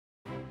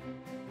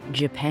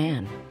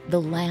Japan,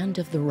 the land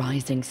of the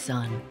rising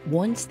sun,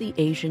 once the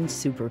Asian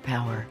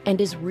superpower,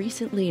 and as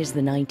recently as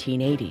the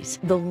 1980s,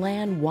 the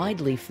land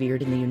widely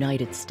feared in the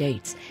United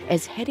States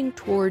as heading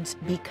towards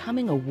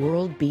becoming a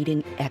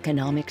world-beating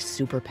economic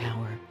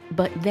superpower.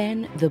 But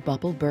then the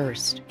bubble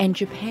burst, and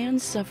Japan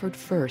suffered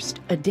first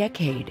a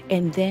decade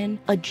and then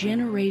a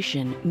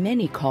generation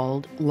many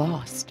called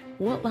lost.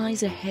 What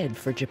lies ahead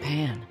for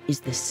Japan? Is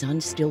the sun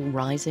still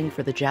rising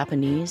for the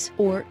Japanese?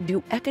 Or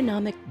do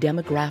economic,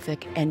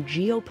 demographic, and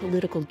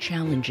geopolitical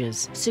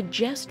challenges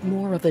suggest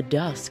more of a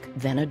dusk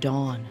than a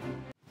dawn?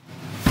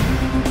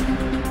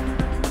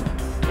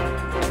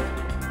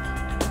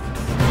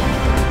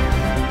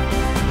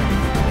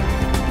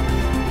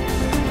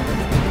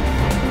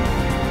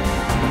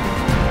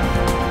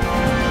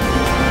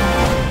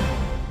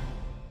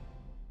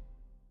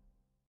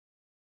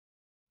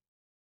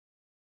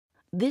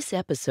 This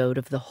episode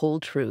of The Whole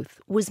Truth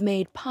was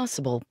made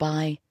possible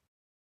by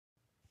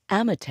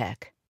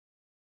Amatec,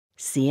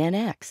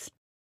 CNX,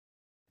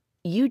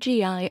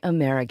 UGI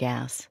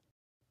Amerigas,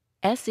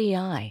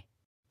 SEI,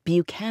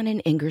 Buchanan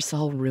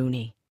Ingersoll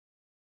Rooney,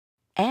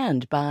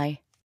 and by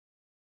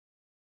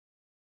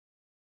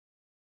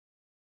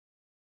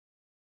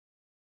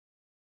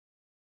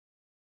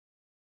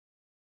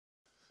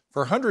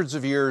For hundreds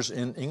of years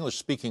in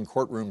English-speaking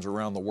courtrooms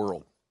around the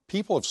world,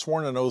 people have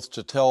sworn an oath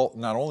to tell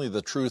not only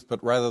the truth,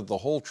 but rather the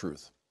whole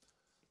truth.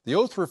 The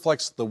oath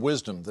reflects the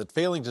wisdom that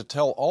failing to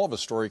tell all of a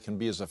story can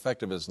be as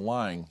effective as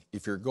lying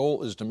if your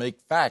goal is to make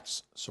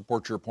facts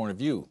support your point of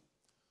view.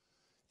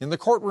 In the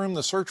courtroom,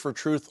 the search for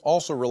truth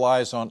also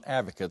relies on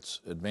advocates,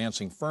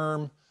 advancing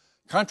firm,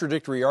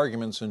 contradictory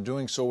arguments, and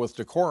doing so with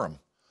decorum.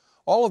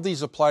 All of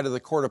these apply to the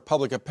court of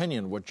public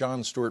opinion, what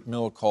John Stuart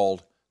Mill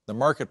called the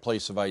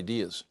marketplace of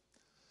ideas.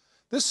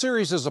 This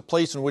series is a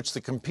place in which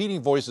the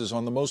competing voices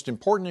on the most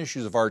important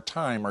issues of our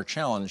time are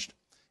challenged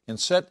and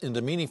set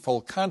into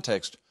meaningful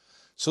context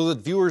so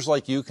that viewers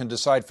like you can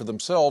decide for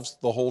themselves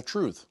the whole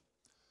truth.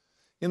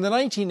 In the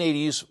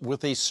 1980s,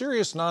 with a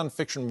serious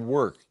nonfiction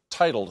work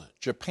titled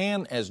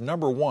Japan as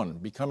Number One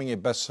becoming a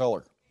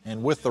bestseller,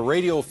 and with the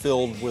radio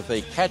filled with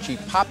a catchy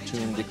pop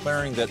tune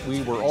declaring that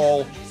we were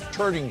all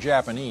turning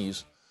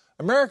Japanese,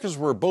 Americans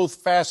were both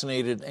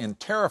fascinated and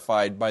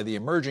terrified by the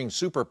emerging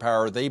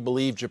superpower they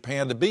believed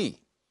Japan to be.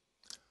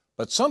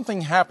 But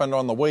something happened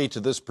on the way to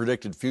this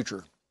predicted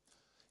future.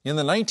 In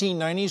the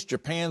 1990s,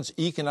 Japan's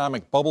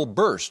economic bubble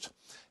burst,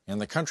 and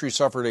the country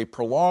suffered a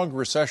prolonged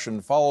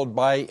recession followed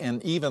by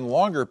an even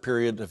longer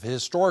period of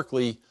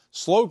historically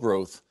slow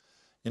growth,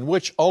 in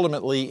which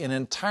ultimately an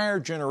entire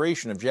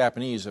generation of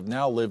Japanese have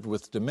now lived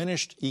with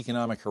diminished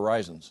economic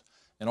horizons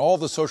and all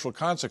the social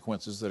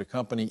consequences that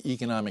accompany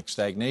economic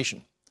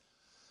stagnation.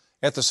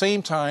 At the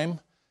same time,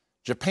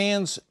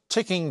 Japan's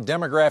ticking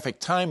demographic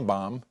time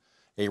bomb,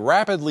 a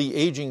rapidly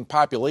aging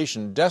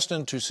population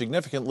destined to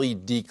significantly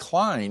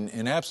decline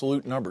in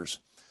absolute numbers,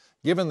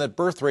 given that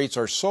birth rates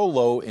are so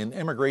low and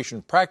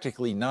immigration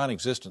practically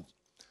non-existent,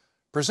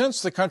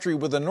 presents the country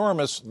with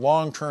enormous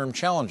long-term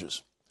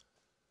challenges.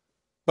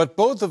 But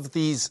both of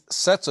these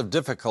sets of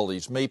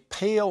difficulties may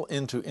pale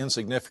into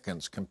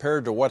insignificance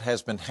compared to what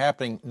has been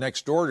happening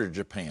next door to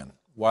Japan,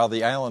 while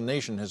the island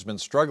nation has been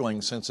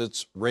struggling since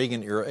its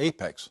Reagan-era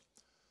apex.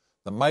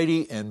 The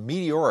mighty and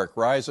meteoric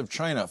rise of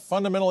China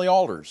fundamentally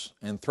alters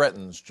and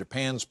threatens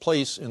Japan's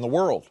place in the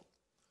world.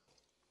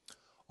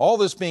 All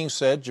this being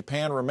said,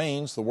 Japan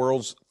remains the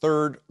world's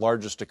third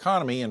largest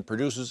economy and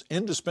produces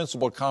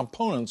indispensable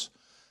components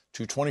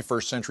to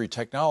 21st century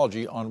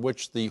technology on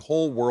which the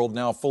whole world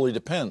now fully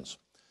depends.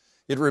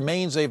 It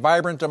remains a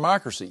vibrant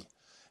democracy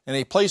and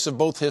a place of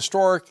both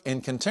historic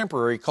and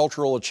contemporary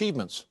cultural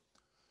achievements.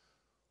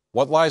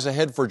 What lies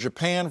ahead for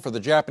Japan, for the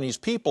Japanese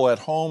people at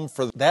home,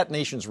 for that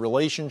nation's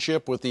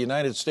relationship with the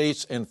United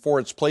States, and for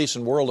its place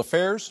in world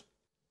affairs?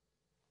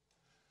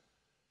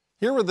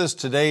 Here with us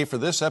today for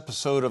this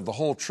episode of The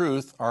Whole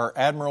Truth are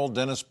Admiral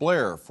Dennis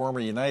Blair, former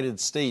United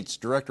States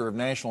Director of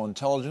National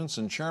Intelligence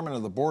and Chairman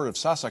of the Board of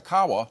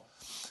Sasakawa.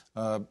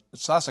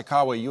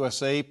 Sasakawa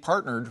USA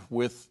partnered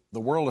with the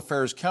World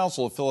Affairs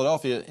Council of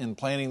Philadelphia in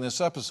planning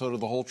this episode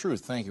of The Whole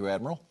Truth. Thank you,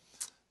 Admiral.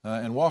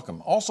 And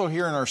welcome. Also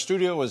here in our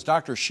studio is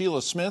Dr.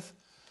 Sheila Smith,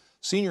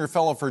 Senior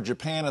Fellow for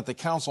Japan at the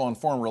Council on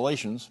Foreign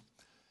Relations.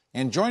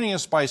 And joining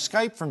us by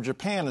Skype from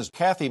Japan is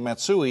Kathy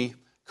Matsui,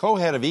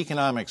 Co-Head of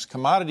Economics,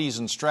 Commodities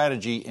and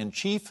Strategy, and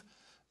Chief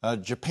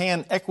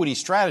Japan Equity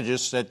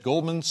Strategist at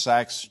Goldman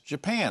Sachs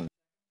Japan.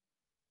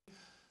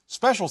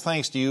 Special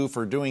thanks to you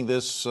for doing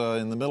this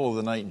in the middle of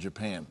the night in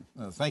Japan.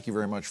 Thank you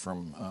very much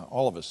from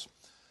all of us.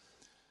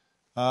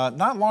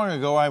 Not long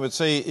ago, I would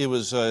say it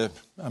was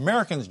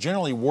Americans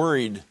generally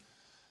worried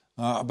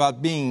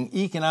about being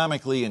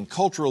economically and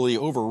culturally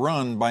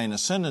overrun by an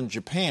ascendant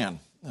Japan.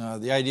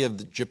 The idea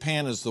of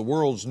Japan as the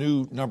world's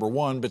new number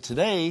one. But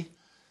today,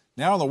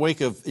 now in the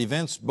wake of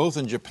events both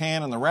in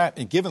Japan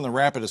and given the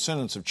rapid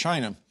ascendance of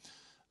China,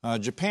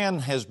 Japan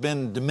has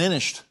been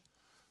diminished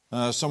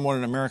somewhat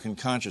in American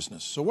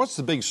consciousness. So what's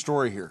the big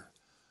story here?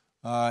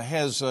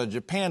 Has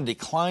Japan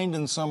declined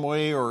in some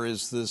way, or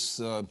is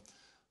this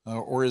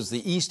Or is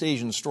the East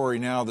Asian story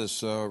now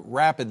this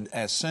rapid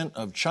ascent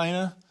of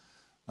China?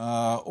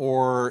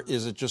 Or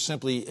is it just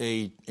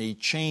simply a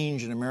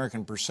change in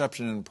American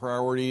perception and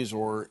priorities,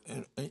 or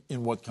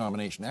in what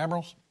combination?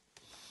 Admirals?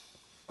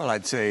 Well,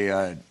 I'd say,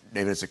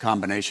 David, it's a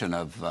combination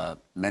of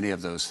many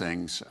of those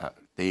things.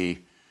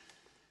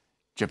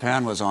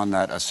 Japan was on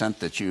that ascent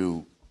that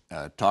you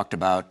talked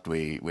about.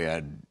 We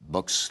had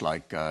books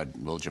like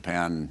Will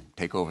Japan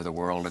Take Over the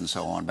World and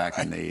so on back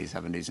in the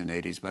 70s and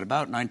 80s. But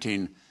about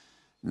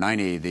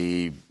 1990,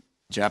 the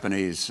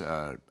Japanese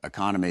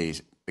economy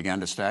began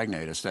to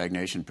stagnate, a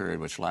stagnation period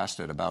which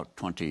lasted about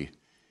 20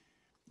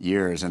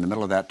 years. In the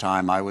middle of that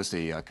time, I was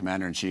the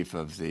commander-in-chief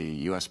of the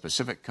U.S.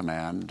 Pacific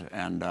Command,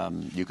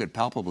 and you could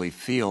palpably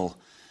feel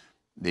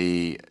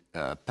the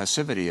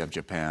passivity of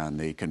Japan,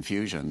 the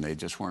confusion. They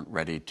just weren't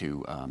ready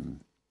to.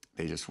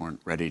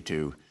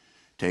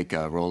 Take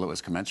a role that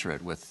was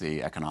commensurate with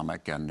the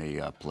economic and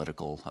the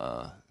political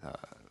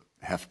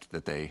heft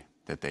that they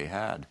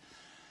had.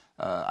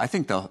 I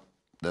think the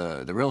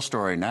real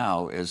story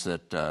now is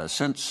that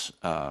since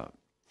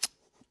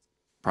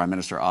Prime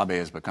Minister Abe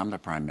has become the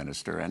Prime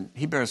Minister, and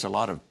he bears a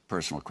lot of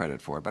personal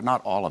credit for it, but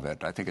not all of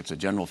it. I think it's a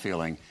general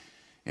feeling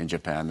in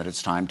Japan that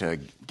it's time to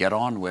get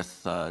on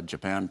with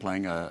Japan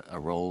playing a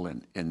role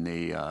in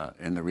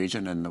the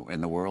region and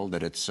in the world,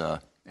 that its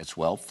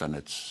wealth and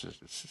its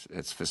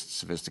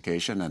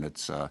sophistication and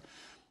its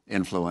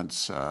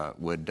influence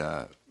would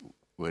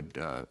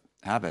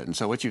have it. And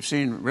so what you've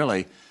seen,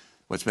 really,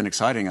 what's been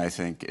exciting, I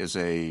think, is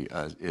a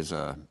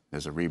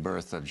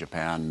rebirth of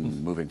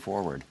Japan moving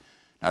forward.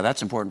 Now,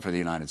 that's important for the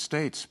United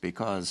States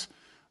because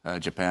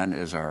Japan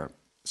is our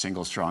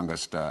single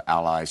strongest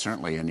ally,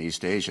 certainly in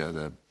East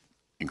Asia,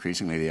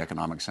 increasingly the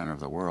economic center of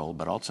the world,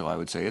 but also I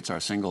would say it's our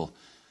single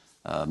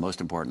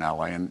most important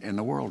ally in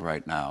the world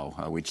right now.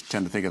 We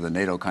tend to think of the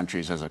NATO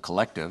countries as a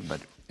collective,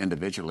 but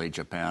individually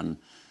Japan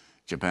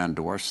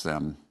dwarfs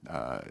them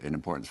in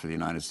importance for the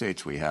United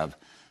States. We have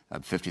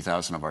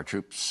 50,000 of our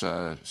troops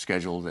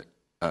scheduled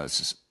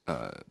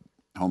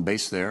home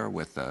base there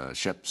with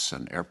ships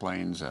and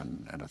airplanes,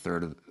 and a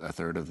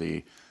third of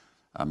the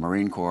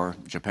Marine Corps.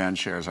 Japan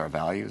shares our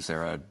values.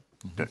 They're a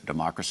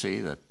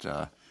democracy that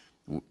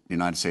the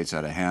United States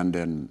had a hand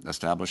in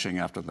establishing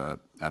after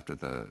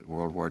the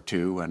World War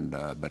II, and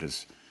but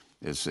is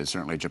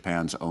certainly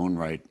Japan's own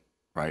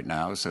right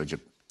now. So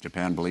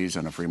Japan believes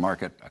in a free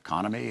market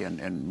economy,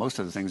 and most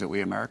of the things that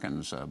we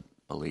Americans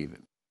believe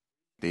in.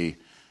 The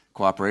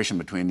cooperation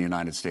between the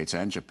United States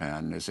and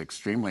Japan is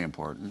extremely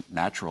important,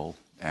 natural,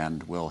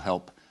 and will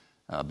help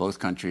both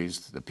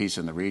countries, the peace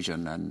in the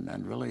region,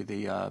 and really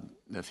the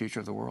future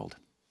of the world.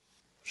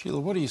 Sheila,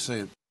 what do you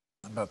say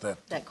about that?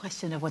 That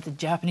question of what the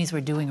Japanese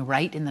were doing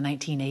right in the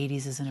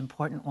 1980s is an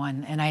important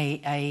one. And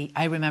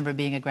I remember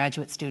being a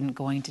graduate student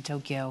going to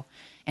Tokyo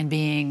and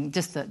being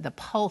just the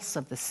pulse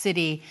of the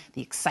city,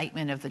 the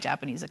excitement of the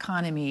Japanese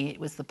economy. It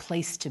was the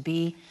place to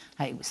be.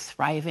 It was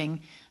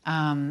thriving.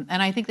 And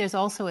I think there's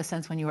also a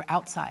sense when you were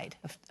outside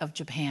of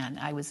Japan.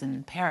 I was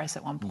in Paris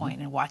at one point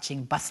and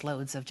watching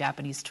busloads of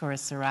Japanese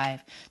tourists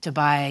arrive to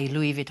buy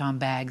Louis Vuitton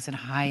bags and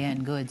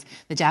high-end goods.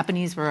 The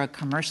Japanese were a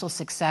commercial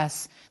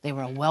success. They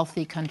were a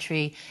wealthy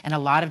country, and a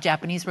lot of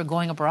Japanese were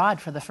going abroad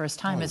for the first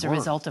time as a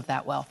result of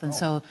that wealth. And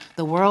so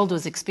the world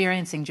was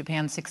experiencing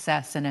Japan's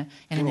success in an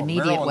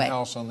immediate Maryland way.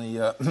 House on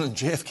the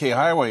JFK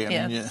Highway.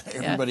 I mean,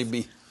 everybody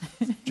be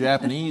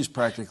Japanese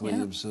practically.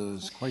 It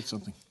was quite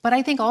something. But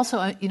I think also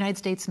the United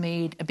States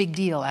made a big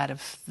deal out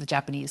of the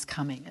Japanese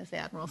coming. As the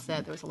Admiral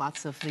said, there was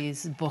lots of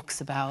these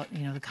books about,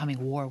 the coming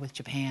war with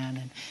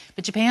Japan.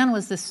 But Japan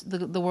was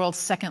the world's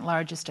second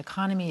largest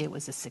economy. It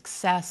was a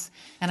success.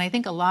 And I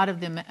think a lot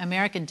of the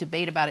American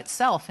debate about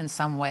itself in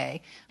some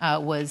way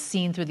was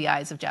seen through the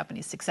eyes of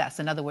Japanese success.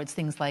 In other words,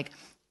 things like,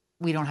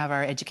 we don't have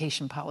our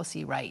education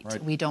policy right.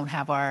 We don't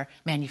have our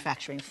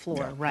manufacturing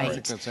floor right. I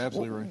think that's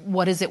absolutely right.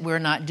 What is it we're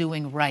not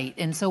doing right?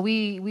 And so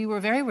we were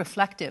very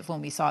reflective when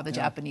we saw the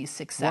Japanese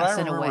success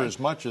in a way. What I remember as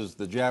much as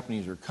the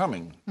Japanese are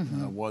coming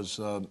was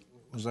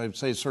I'd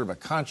say sort of a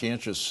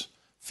conscientious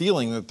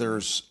feeling that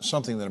there's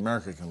something that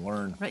America can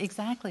learn. Right,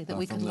 exactly, that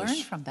we can learn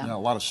from them. A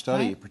lot of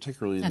study,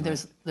 particularly. And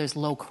there's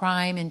low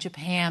crime in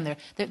Japan.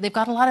 They've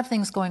got a lot of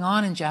things going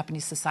on in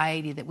Japanese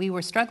society that we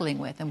were struggling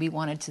with, and we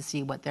wanted to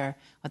see what their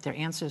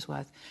answers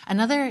was.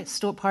 Another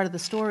part of the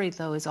story,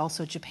 though, is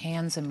also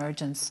Japan's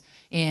emergence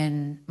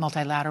in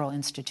multilateral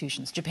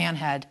institutions. Japan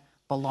had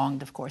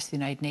belonged, of course, to the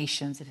United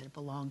Nations. It had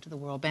belonged to the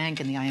World Bank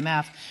and the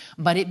IMF.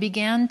 But it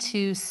began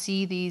to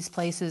see these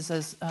places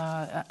as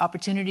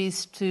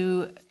opportunities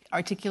to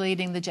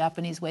articulating the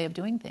Japanese way of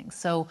doing things.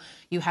 So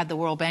you had the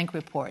World Bank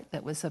report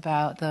that was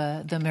about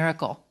the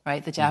miracle,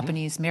 right? The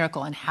Japanese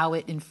miracle, and how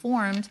it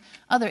informed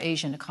other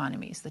Asian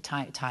economies, the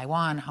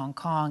Taiwan, Hong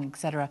Kong, et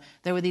cetera.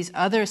 There were these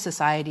other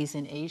societies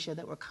in Asia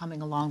that were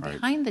coming along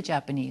behind the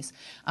Japanese.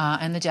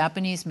 And the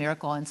Japanese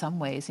miracle, in some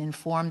ways,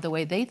 informed the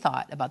way they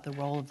thought about the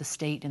role of the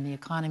state in the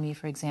economy,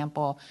 for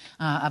example,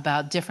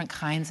 about different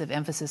kinds of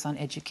emphasis on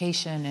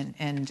education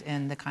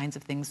and the kinds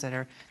of things that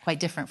are quite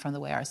different from the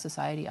way our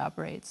society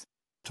operates.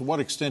 To what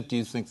extent do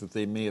you think that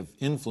they may have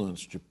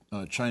influenced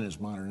China's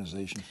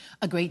modernization?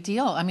 A great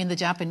deal. I mean, the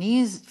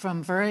Japanese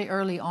from very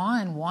early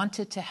on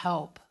wanted to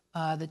help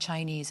the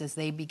Chinese as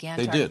they began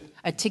to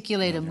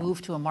articulate a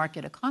move to a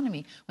market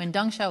economy. When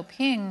Deng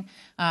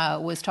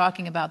Xiaoping was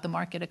talking about the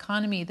market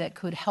economy that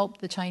could help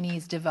the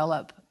Chinese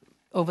develop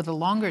over the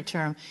longer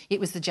term, it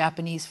was the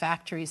Japanese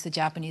factories, the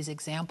Japanese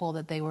example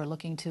that they were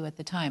looking to at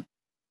the time.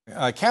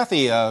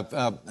 Kathy,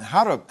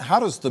 how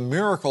does the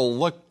miracle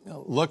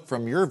look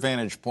from your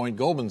vantage point?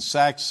 Goldman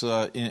Sachs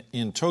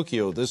in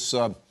Tokyo. This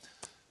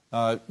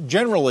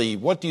generally,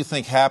 what do you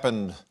think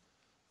happened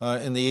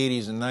in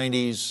the 80s and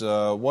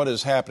 90s? What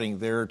is happening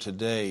there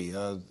today?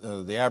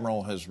 The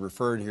Admiral has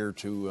referred here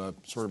to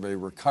sort of a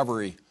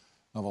recovery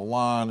of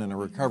elan and a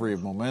recovery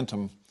of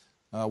momentum.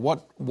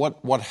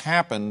 What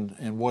happened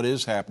and what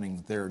is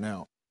happening there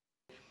now?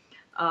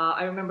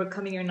 I remember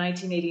coming here in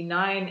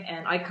 1989,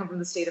 and I come from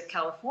the state of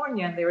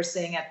California, and they were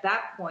saying at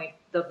that point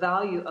the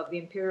value of the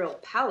Imperial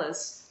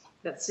Palace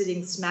that's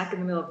sitting smack in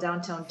the middle of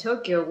downtown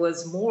Tokyo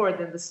was more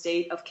than the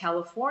state of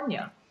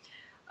California.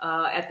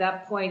 At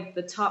that point,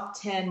 the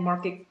top 10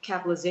 market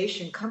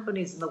capitalization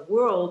companies in the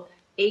world,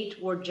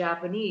 8 were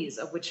Japanese,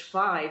 of which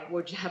 5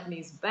 were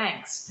Japanese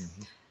banks.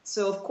 Mm-hmm.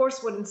 So, of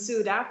course, what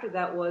ensued after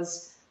that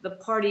was the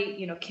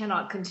party,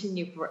 cannot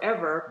continue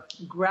forever.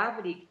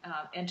 Gravity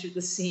entered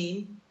the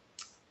scene.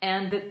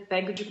 And the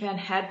Bank of Japan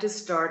had to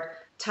start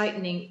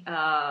tightening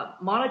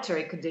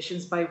monetary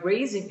conditions by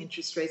raising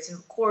interest rates. And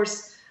of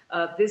course,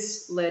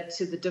 this led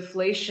to the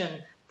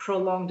deflation,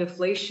 prolonged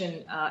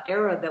deflation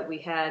era that we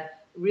had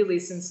really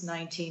since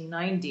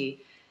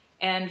 1990.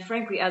 And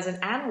frankly, as an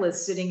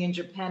analyst sitting in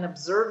Japan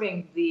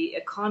observing the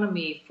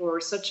economy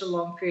for such a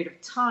long period of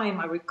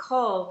time, I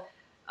recall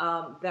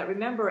that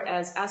remember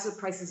as asset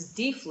prices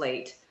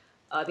deflate,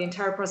 the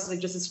entire process I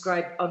just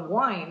described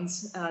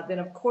unwinds, then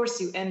of course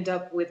you end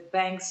up with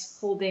banks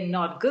holding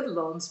not good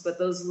loans, but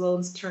those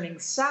loans turning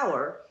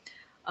sour.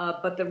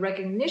 But the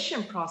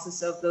recognition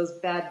process of those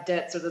bad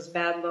debts or those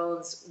bad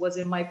loans was,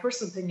 in my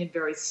personal opinion,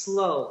 very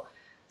slow.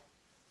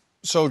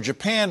 So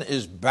Japan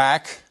is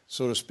back,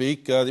 so to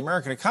speak. The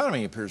American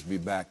economy appears to be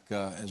back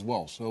as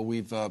well. So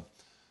we've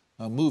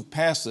moved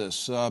past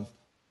this.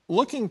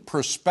 Looking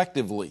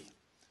prospectively,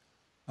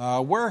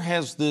 where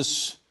has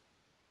this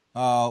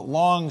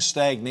long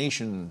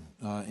stagnation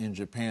in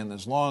Japan,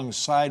 this long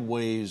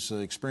sideways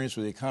experience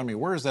with the economy,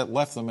 where has that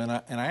left them? And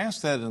I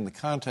ask that in the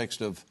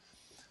context of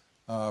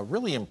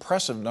really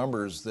impressive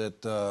numbers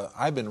that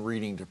I've been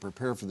reading to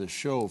prepare for this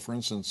show. For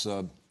instance,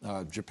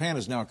 Japan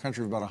is now a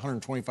country of about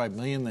 125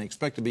 million. They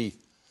expect to be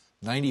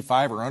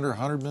 95 or under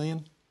 100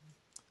 million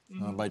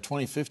by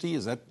 2050.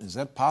 Is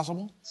that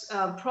possible?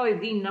 Probably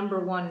the number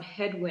one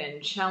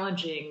headwind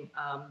challenging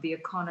the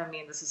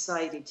economy and the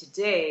society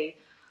today,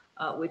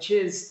 which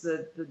is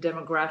the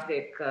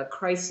demographic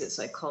crisis,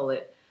 I call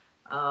it.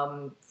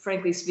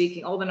 Frankly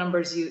speaking, all the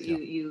numbers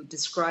you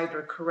described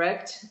are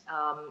correct.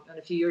 And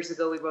a few years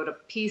ago, we wrote a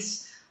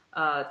piece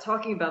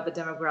talking about the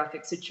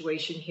demographic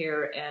situation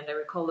here. And I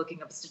recall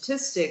looking up a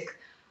statistic,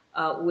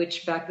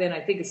 which back then I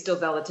think is still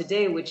valid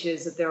today, which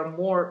is that there are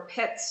more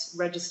pets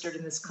registered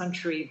in this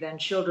country than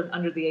children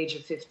under the age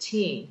of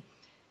 15.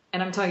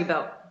 And I'm talking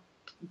about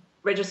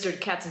registered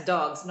cats and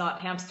dogs,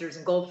 not hamsters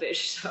and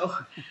goldfish. So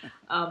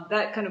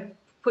that kind of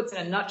puts in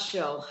a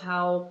nutshell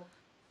how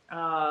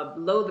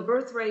low the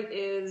birth rate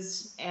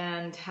is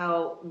and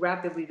how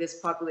rapidly this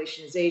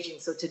population is aging.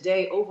 So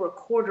today, over a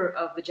quarter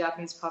of the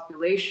Japanese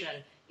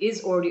population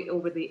is already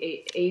over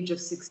the age of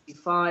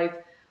 65.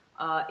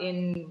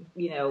 In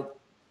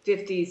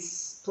 50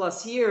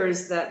 plus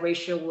years, that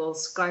ratio will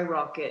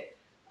skyrocket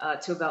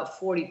to about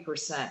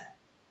 40%.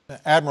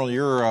 Admiral,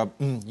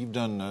 you've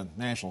done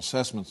national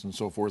assessments and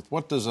so forth.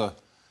 What does a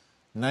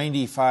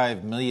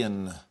 95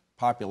 million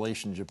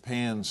population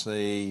Japan,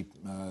 say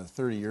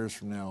 30 years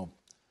from now,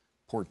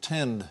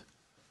 portend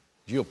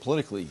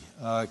geopolitically?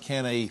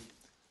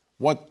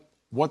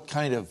 What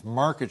kind of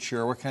market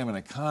share, what kind of an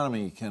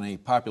economy can a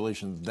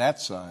population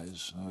that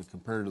size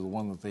compared to the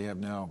one that they have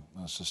now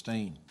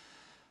sustain?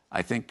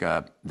 I think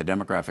the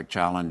demographic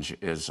challenge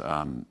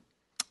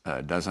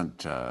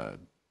doesn't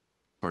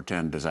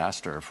portend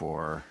disaster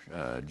for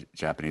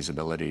Japanese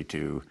ability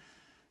to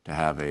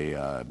have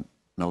a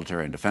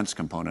military and defense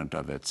component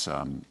of its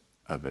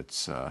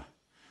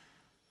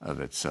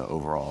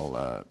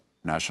overall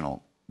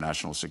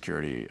national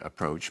security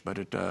approach. But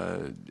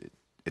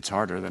it's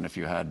harder than if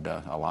you had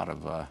a lot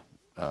of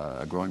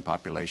a growing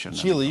population.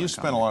 Sheila, you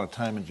spent a lot of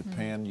time in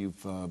Japan.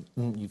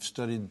 You've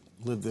studied,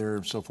 lived there,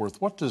 and so forth.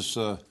 What does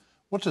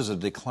a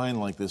decline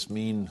like this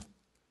mean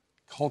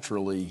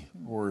culturally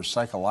or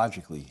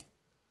psychologically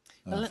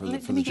for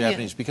the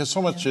Japanese? Because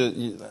so much,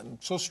 I'm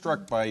so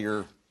struck by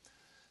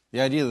the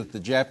idea that the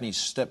Japanese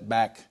stepped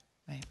back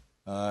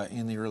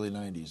in the early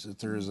 90s, that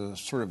there is a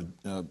sort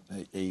of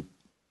a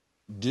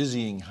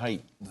dizzying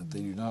height that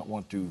they do not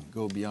want to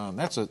go beyond.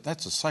 That's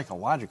a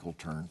psychological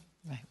turn,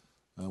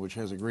 which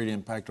has a great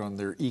impact on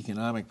their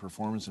economic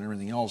performance and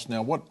everything else.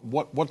 Now,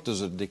 what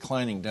does a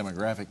declining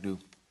demographic do?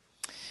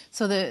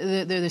 So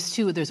there's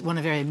two. There's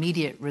one very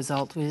immediate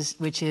result,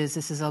 which is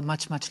this is a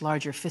much, much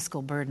larger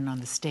fiscal burden on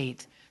the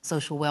state.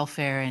 Social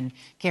welfare and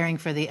caring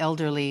for the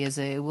elderly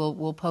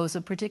will pose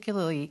a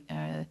particularly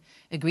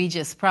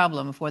egregious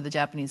problem for the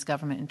Japanese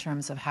government in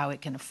terms of how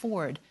it can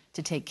afford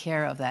to take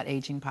care of that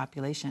aging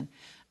population.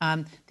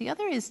 The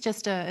other is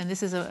just, and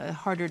this is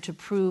harder to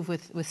prove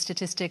with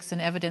statistics and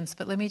evidence,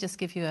 but let me just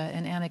give you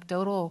an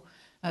anecdotal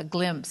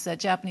glimpse that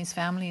Japanese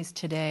families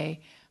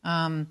today,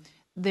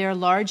 they're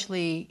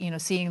largely,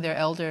 seeing their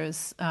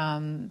elders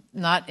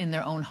not in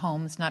their own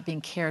homes, not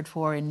being cared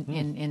for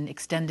in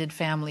extended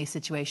family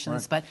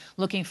situations, but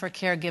looking for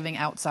caregiving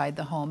outside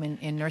the home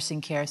in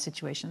nursing care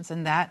situations,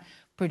 and that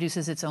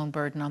produces its own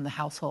burden on the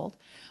household.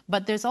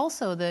 But there's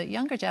also the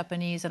younger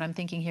Japanese, and I'm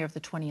thinking here of the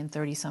 20 and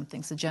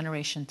 30-somethings, the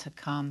generation to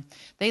come.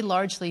 They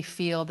largely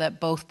feel that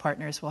both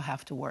partners will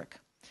have to work.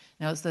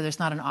 So there's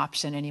not an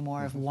option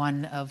anymore of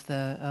one of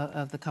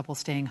the couple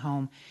staying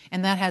home.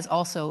 And that has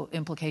also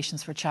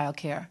implications for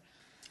childcare.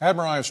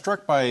 Admiral, I was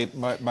struck by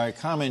a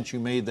comment you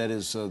made, that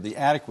is the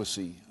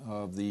adequacy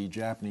of the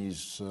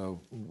Japanese,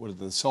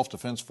 the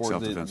self-defense forces.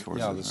 Self-defense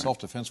forces. Yeah, the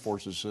self-defense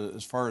forces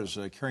as far as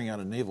carrying out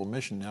a naval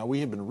mission. Now, we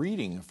have been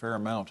reading a fair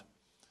amount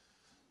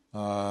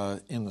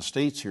in the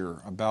States here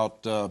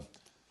about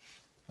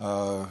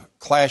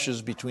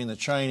clashes between the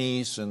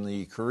Chinese and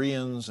the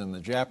Koreans and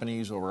the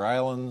Japanese over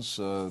islands,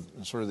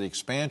 and sort of the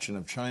expansion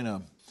of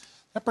China.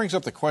 That brings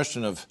up the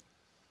question of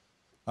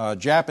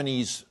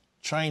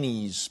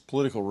Japanese-Chinese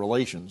political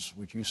relations,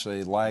 which you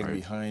say lag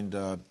behind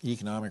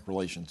economic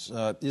relations.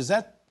 Is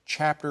that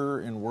chapter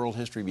in world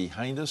history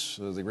behind us,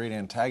 the great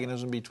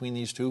antagonism between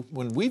these two?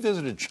 When we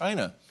visited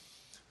China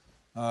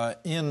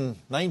in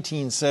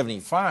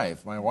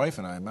 1975, my wife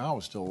and I, Mao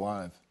was still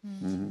alive,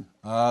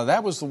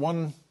 that was the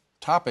one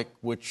topic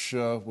which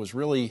was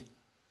really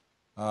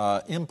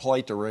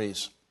impolite to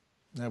raise.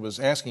 I was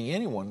asking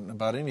anyone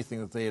about anything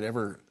that they had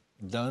ever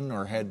done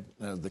or had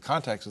the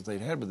contacts that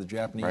they'd had with the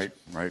Japanese.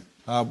 Right.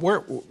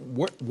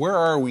 Where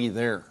are we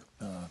there?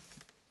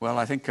 Well,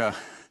 I think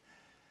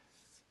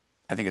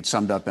it's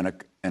summed up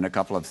in a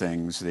couple of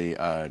things.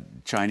 The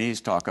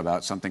Chinese talk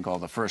about something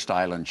called the first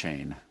island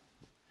chain,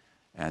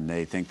 and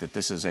they think that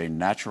this is a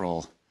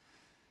natural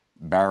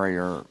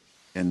barrier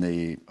in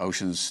the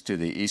oceans to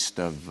the east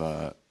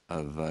of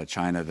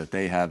China, that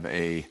they have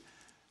a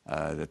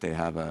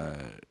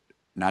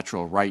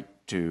natural right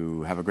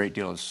to have a great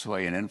deal of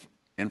sway and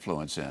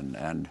influence in,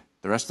 and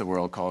the rest of the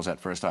world calls that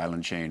first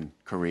island chain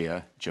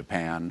Korea,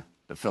 Japan,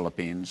 the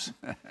Philippines,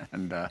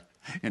 and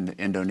in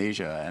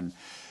Indonesia,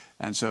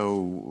 and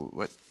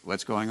so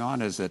what's going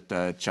on is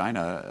that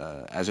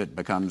China, as it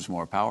becomes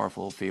more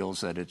powerful,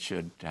 feels that it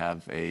should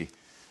have a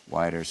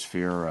wider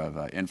sphere of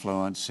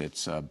influence.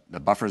 It's the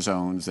buffer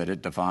zones that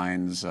it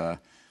defines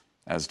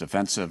as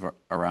defensive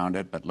around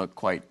it, but look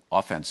quite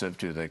offensive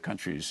to the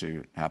countries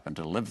who happen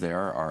to live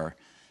there,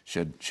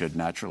 should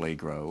naturally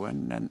grow,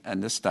 and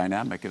this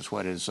dynamic is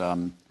what is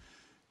going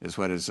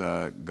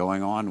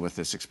on with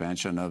this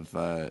expansion of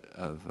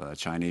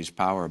Chinese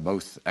power,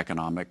 both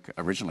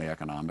originally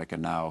economic,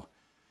 and now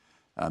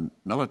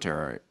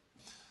military.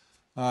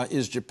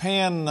 Is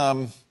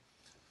Japan?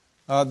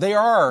 They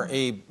are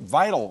a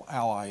vital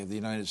ally of the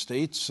United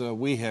States.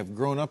 We have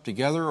grown up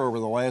together over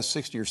the last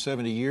 60 or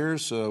 70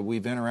 years.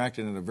 We've interacted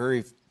in a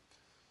very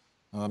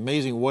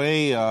amazing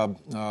way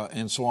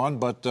and so on.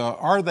 But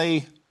are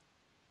they,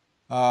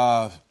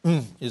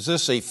 is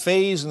this a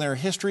phase in their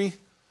history,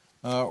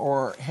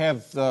 or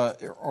does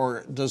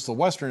the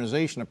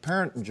westernization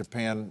apparent in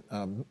Japan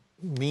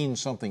mean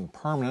something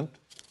permanent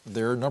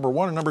there, number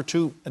one? And number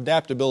two,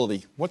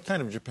 adaptability. What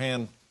kind of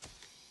Japan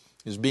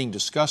is being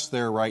discussed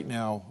there right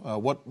now?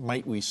 What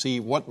might we see?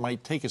 What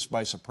might take us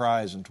by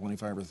surprise in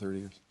 25 or 30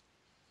 years?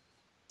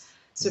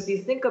 So if you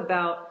think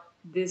about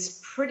this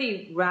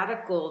pretty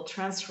radical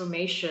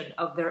transformation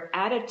of their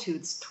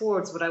attitudes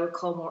towards what I would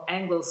call more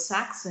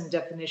Anglo-Saxon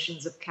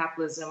definitions of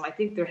capitalism, I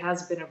think there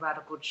has been a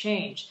radical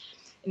change.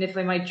 And if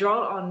I might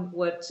draw on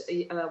what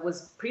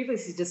was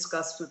previously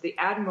discussed with the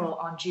Admiral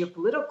on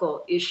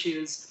geopolitical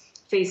issues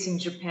facing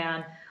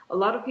Japan, a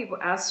lot of people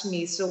ask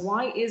me, so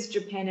why is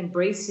Japan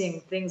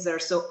embracing things that are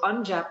so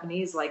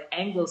un-Japanese, like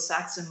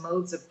Anglo-Saxon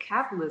modes of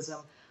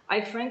capitalism?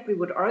 I frankly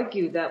would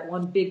argue that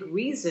one big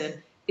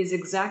reason is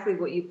exactly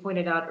what you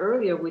pointed out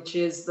earlier, which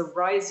is the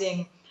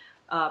rising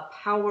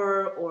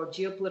power or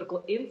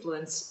geopolitical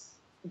influence,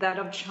 that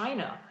of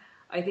China.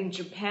 I think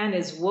Japan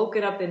has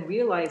woken up and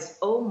realized,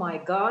 oh my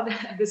God,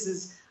 this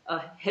is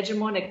a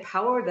hegemonic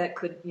power that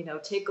could,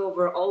 take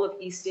over all of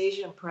East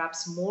Asia and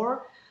perhaps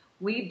more.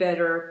 We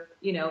better,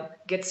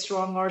 get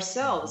strong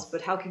ourselves.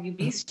 But how can you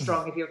be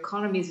strong if your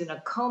economy is in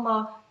a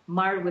coma,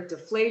 mired with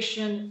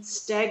deflation,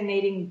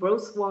 stagnating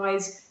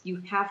growth-wise?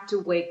 You have to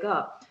wake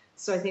up.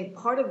 So I think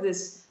part of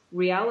this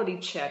reality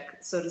check,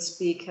 so to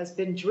speak, has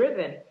been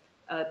driven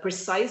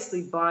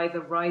precisely by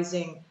the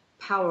rising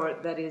power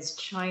that is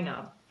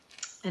China.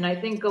 And I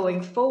think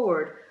going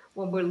forward,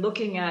 when we're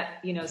looking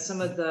at,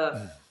 some of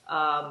the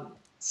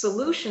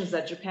solutions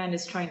that Japan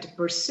is trying to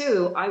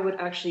pursue, I would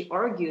actually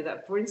argue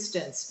that, for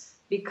instance,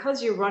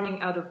 because you're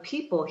running out of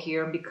people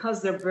here, and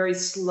because they're very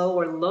slow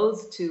or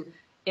loath to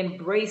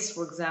embrace,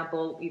 for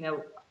example,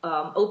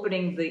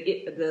 opening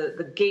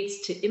the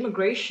gates to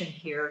immigration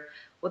here,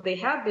 what they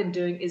have been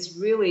doing is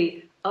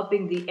really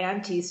upping the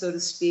ante, so to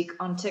speak,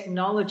 on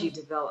technology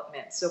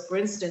development. So, for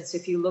instance,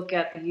 if you look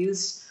at the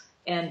use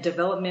and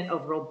development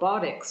of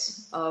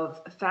robotics,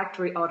 of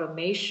factory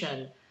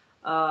automation,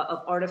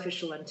 of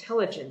artificial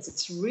intelligence,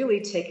 it's really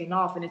taken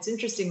off. And it's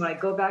interesting, when I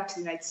go back to the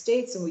United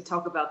States and we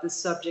talk about this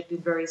subject in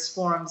various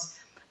forums,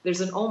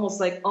 there's an almost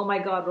like, oh my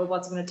God,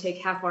 robots are going to take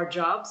half our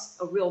jobs,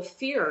 a real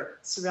fear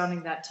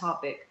surrounding that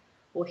topic.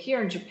 Well,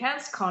 here in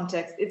Japan's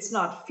context, it's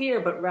not fear,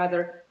 but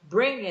rather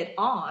bring it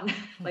on.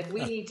 Like,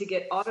 we need to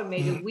get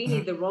automated. We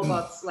need the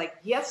robots like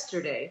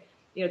yesterday.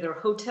 There are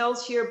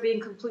hotels here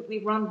being completely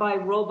run by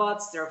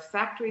robots. There are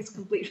factories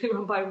completely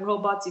run by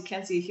robots. You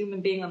can't see a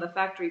human being on the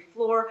factory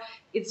floor.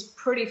 It's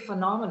pretty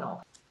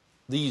phenomenal.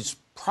 These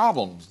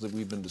problems that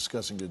we've been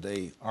discussing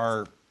today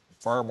are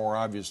far more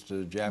obvious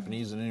to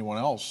Japanese than anyone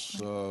else.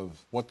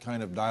 What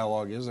kind of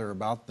dialogue is there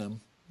about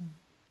them?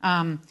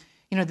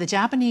 The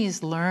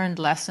Japanese learned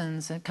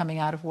lessons coming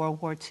out of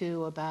World War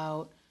II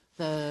about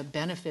the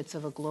benefits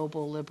of a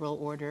global liberal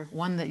order,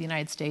 one that the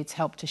United States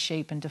helped to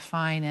shape and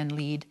define and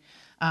lead.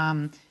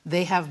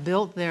 They have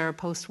built their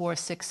post-war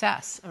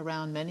success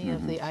around many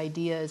of the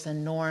ideas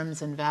and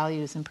norms and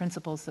values and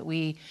principles that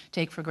we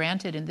take for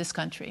granted in this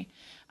country.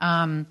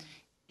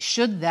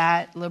 Should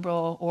that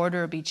liberal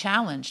order be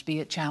challenged, be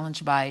it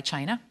challenged by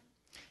China,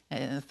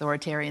 an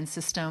authoritarian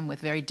system with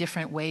very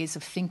different ways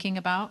of thinking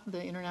about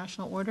the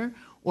international order,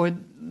 or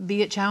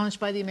be it challenged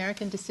by the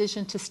American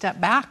decision to step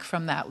back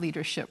from that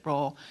leadership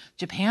role,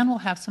 Japan will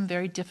have some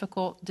very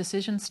difficult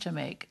decisions to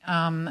make.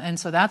 And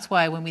so that's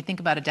why when we think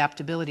about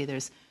adaptability,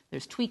 there's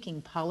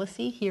tweaking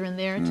policy here and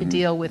there to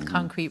deal with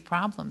concrete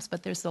problems.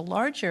 But there's the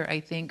larger, I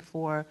think,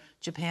 for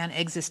Japan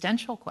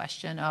existential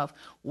question of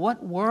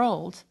what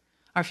world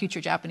are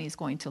future Japanese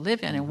going to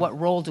live in, and what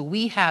role do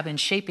we have in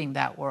shaping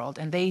that world?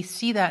 And they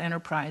see that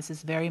enterprise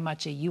as very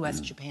much a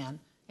U.S.-Japan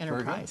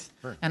enterprise.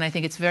 And I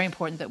think it's very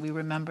important that we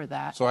remember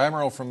that. So,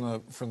 Admiral,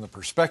 from the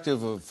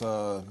perspective of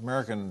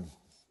American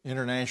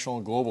international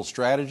and global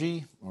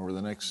strategy over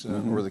the next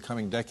over the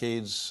coming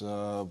decades,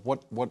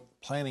 what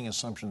planning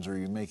assumptions are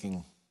you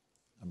making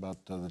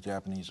about the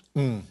Japanese?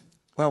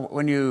 Well,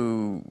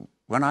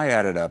 when I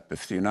added up,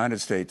 if the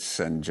United States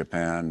and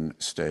Japan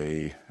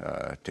stay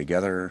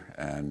together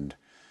and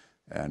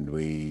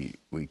we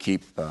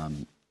keep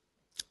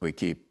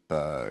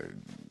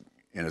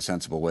in a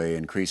sensible way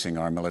increasing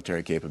our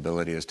military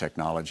capability as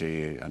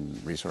technology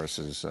and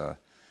resources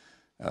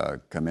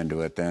come into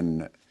it,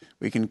 then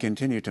we can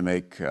continue to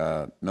make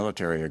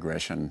military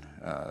aggression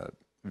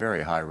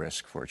very high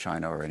risk for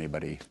China or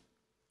anybody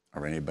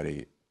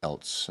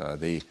else.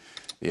 The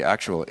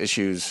actual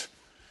issues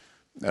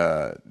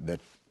that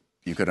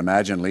you could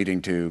imagine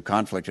leading to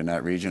conflict in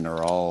that region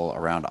are all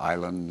around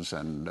islands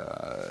and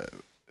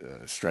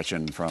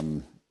stretching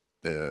from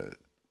the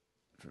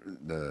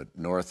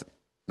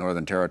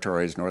northern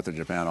territories, north of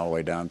Japan, all the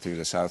way down through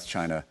the South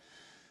China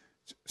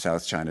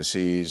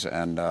Seas,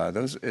 and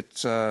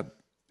it's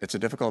a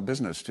difficult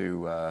business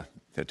to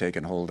take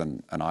and hold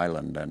an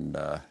island, and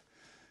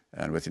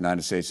with the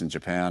United States and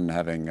Japan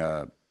having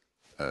a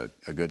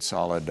good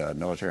solid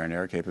military and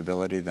air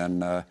capability,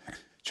 then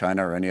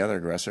China or any other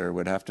aggressor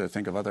would have to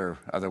think of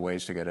other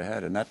ways to get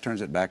ahead. And that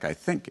turns it back, I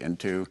think,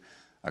 into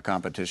a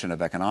competition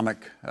of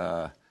economic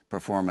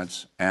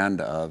performance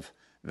and of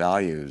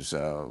values.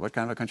 What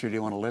kind of a country do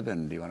you want to live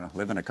in? Do you want to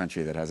live in a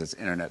country that has its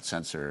internet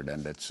censored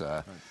and its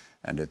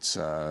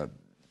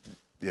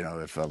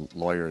if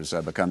lawyers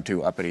become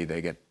too uppity,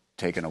 they get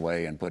taken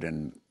away and put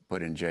in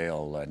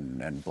jail,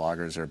 and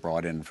bloggers are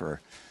brought in for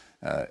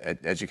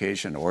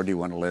education? Or do you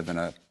want to live in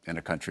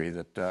a country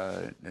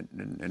that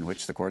in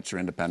which the courts are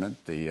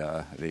independent,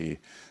 the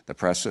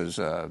press is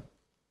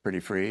pretty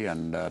free,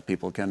 and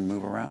people can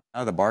move around?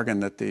 Now, the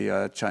bargain that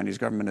the Chinese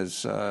government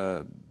has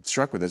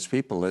struck with its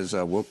people is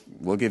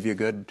we'll give you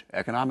good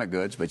economic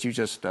goods, but you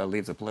just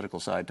leave the political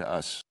side to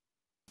us.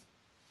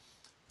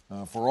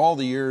 For all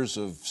the years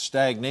of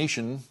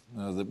stagnation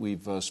that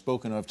we've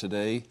spoken of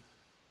today,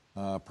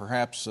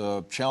 perhaps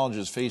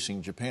challenges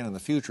facing Japan in the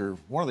future,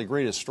 one of the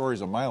greatest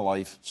stories of my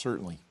life,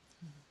 certainly,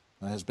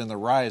 has been the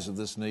rise of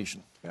this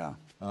nation. Yeah.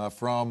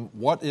 From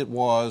what it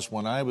was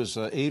when I was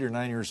 8 or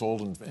 9 years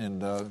old,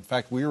 and in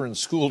fact, we were in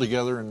school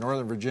together in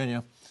Northern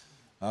Virginia,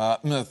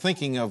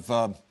 thinking of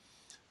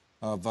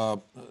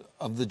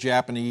the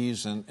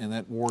Japanese and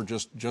that war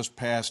just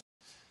passed.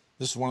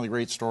 This is one of the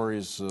great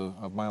stories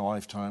of my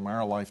lifetime,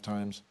 our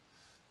lifetimes,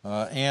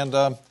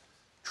 and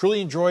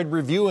truly enjoyed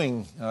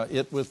reviewing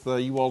it with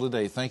you all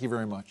today. Thank you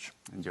very much.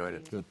 Enjoyed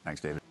it. Good.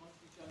 Thanks, David.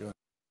 Good.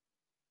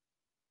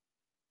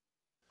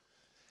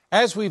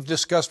 As we've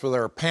discussed with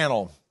our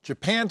panel,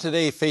 Japan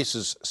today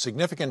faces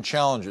significant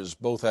challenges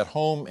both at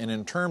home and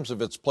in terms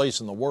of its place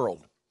in the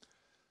world.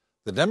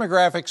 The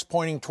demographics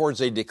pointing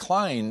towards a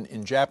decline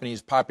in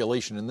Japanese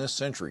population in this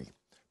century,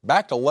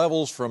 back to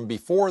levels from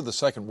before the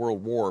Second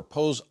World War,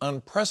 pose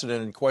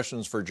unprecedented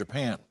questions for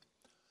Japan.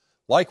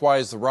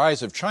 Likewise, the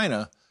rise of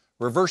China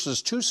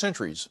reverses 2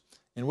 centuries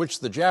in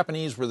which the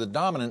Japanese were the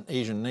dominant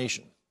Asian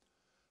nation.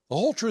 The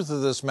whole truth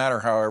of this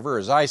matter, however,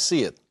 as I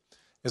see it,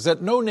 is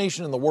that no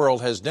nation in the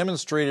world has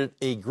demonstrated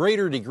a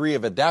greater degree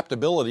of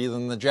adaptability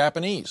than the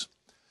Japanese.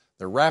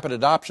 Their rapid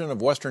adoption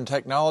of Western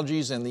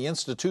technologies and the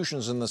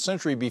institutions in the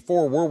century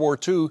before World War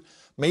II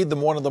made them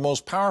one of the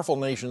most powerful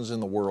nations in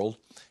the world,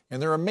 and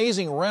their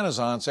amazing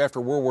renaissance after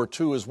World War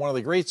II is one of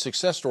the great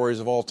success stories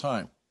of all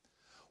time.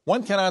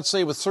 One cannot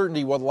say with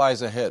certainty what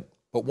lies ahead,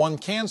 but one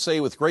can say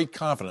with great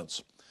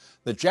confidence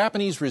that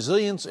Japanese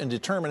resilience and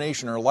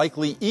determination are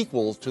likely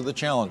equal to the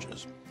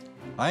challenges.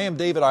 I am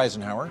David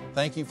Eisenhower.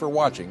 Thank you for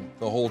watching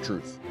The Whole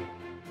Truth.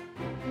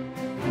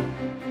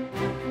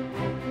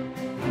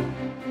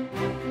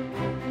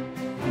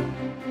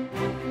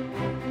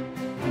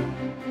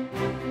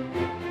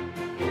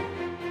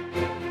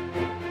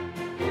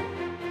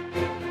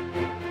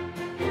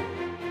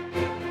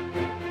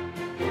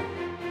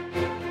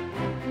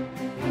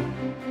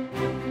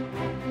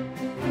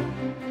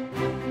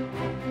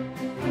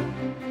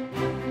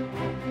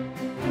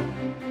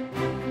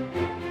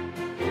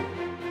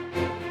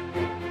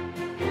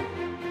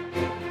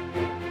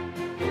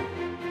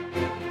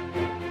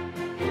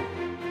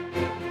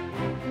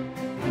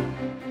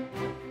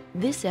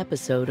 This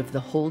episode of The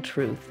Whole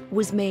Truth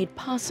was made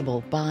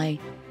possible by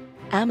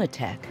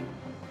Amatec,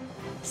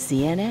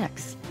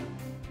 CNX,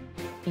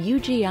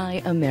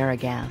 UGI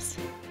Amerigas,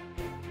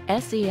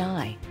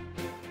 SEI,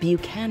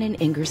 Buchanan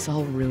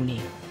Ingersoll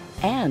Rooney,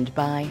 and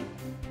by